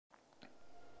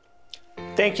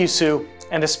Thank you, Sue,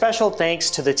 and a special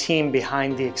thanks to the team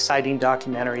behind the exciting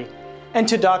documentary and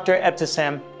to Dr.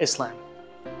 Ebtissam Islam.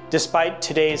 Despite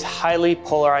today's highly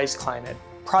polarized climate,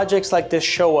 projects like this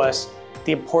show us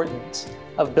the importance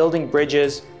of building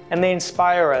bridges, and they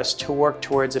inspire us to work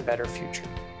towards a better future.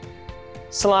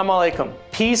 Assalamu alaikum.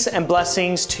 Peace and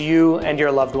blessings to you and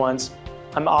your loved ones.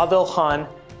 I'm Adil Khan,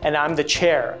 and I'm the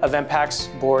chair of MPAC's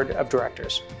Board of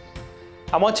Directors.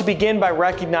 I want to begin by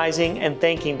recognizing and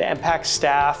thanking the MPAC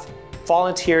staff,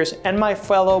 volunteers, and my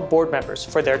fellow board members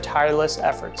for their tireless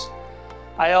efforts.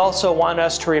 I also want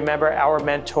us to remember our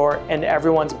mentor and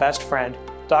everyone's best friend,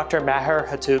 Dr. Maher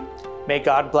Hattoub. May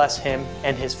God bless him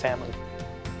and his family.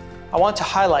 I want to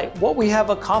highlight what we have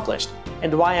accomplished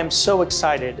and why I'm so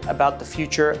excited about the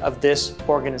future of this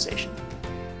organization.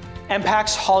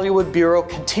 MPAC's Hollywood Bureau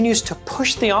continues to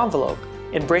push the envelope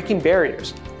in breaking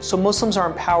barriers so Muslims are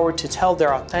empowered to tell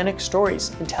their authentic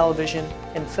stories in television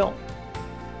and film.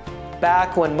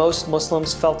 Back when most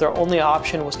Muslims felt their only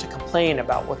option was to complain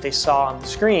about what they saw on the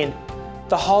screen,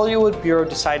 the Hollywood Bureau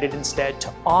decided instead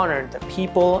to honor the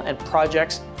people and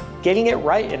projects getting it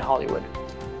right in Hollywood,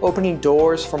 opening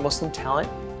doors for Muslim talent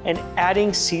and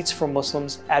adding seats for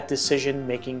Muslims at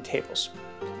decision-making tables.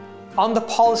 On the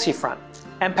policy front,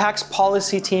 MPAC's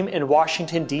policy team in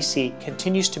Washington, D.C.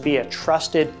 continues to be a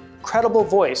trusted, credible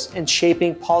voice in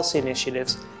shaping policy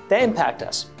initiatives that impact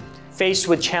us. Faced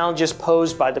with challenges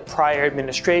posed by the prior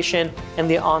administration and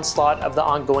the onslaught of the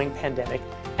ongoing pandemic,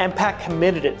 MPAC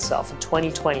committed itself in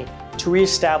 2020 to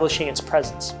reestablishing its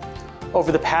presence.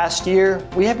 Over the past year,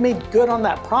 we have made good on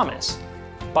that promise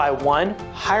by 1.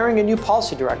 Hiring a new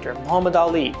policy director, Muhammad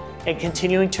Ali, and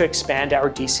continuing to expand our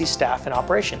DC staff and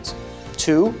operations.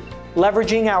 2.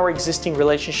 Leveraging our existing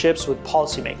relationships with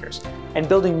policymakers and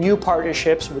building new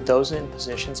partnerships with those in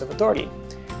positions of authority.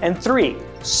 And 3.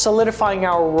 Solidifying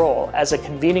our role as a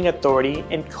convening authority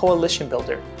and coalition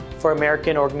builder for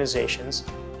American organizations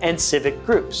and civic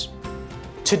groups.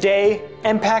 Today,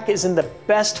 MPAC is in the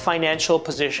best financial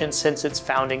position since its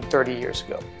founding 30 years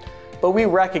ago. But we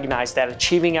recognize that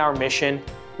achieving our mission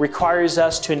requires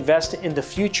us to invest in the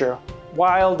future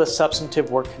while the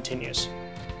substantive work continues.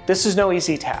 This is no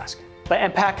easy task, but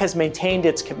MPAC has maintained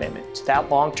its commitment to that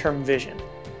long-term vision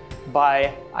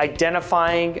by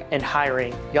identifying and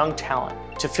hiring young talent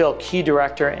to fill key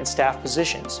director and staff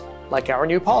positions, like our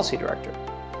new policy director,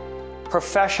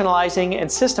 professionalizing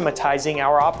and systematizing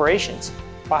our operations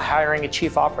by hiring a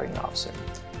chief operating officer,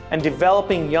 and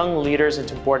developing young leaders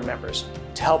into board members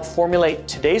to help formulate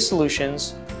today's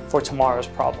solutions for tomorrow's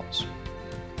problems.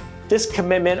 This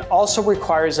commitment also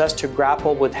requires us to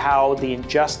grapple with how the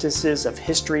injustices of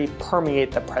history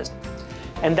permeate the present.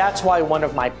 And that's why one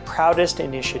of my proudest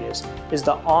initiatives is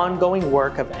the ongoing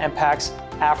work of MPAC's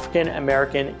African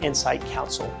American Insight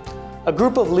Council, a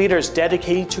group of leaders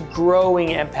dedicated to growing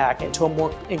MPAC into a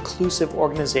more inclusive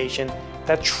organization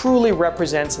that truly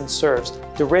represents and serves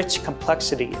the rich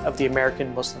complexity of the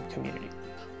American Muslim community.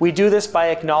 We do this by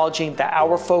acknowledging that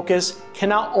our focus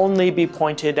cannot only be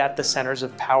pointed at the centers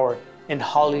of power in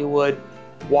Hollywood,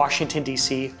 Washington,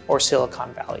 D.C., or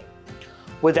Silicon Valley.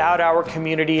 Without our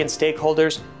community and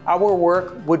stakeholders, our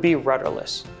work would be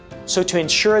rudderless. So to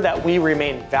ensure that we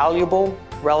remain valuable,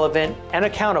 relevant, and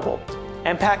accountable,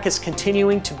 MPAC is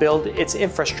continuing to build its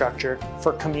infrastructure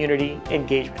for community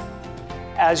engagement.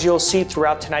 As you'll see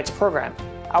throughout tonight's program,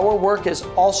 our work is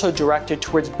also directed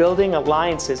towards building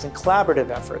alliances and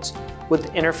collaborative efforts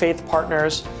with interfaith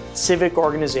partners, civic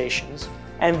organizations,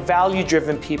 and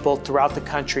value-driven people throughout the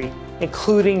country,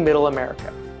 including Middle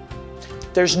America.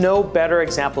 There's no better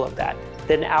example of that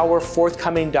than our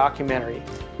forthcoming documentary,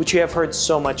 which you have heard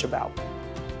so much about.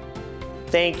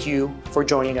 Thank you for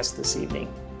joining us this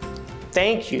evening.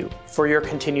 Thank you for your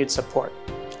continued support.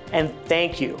 And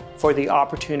thank you for the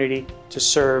opportunity to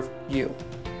serve you.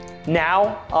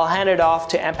 Now, I'll hand it off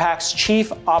to MPAC's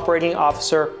Chief Operating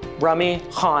Officer, Rami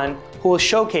Khan, who will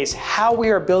showcase how we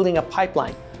are building a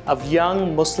pipeline of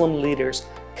young Muslim leaders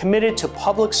committed to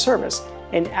public service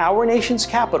in our nation's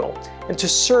capital and to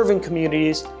serving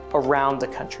communities around the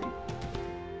country.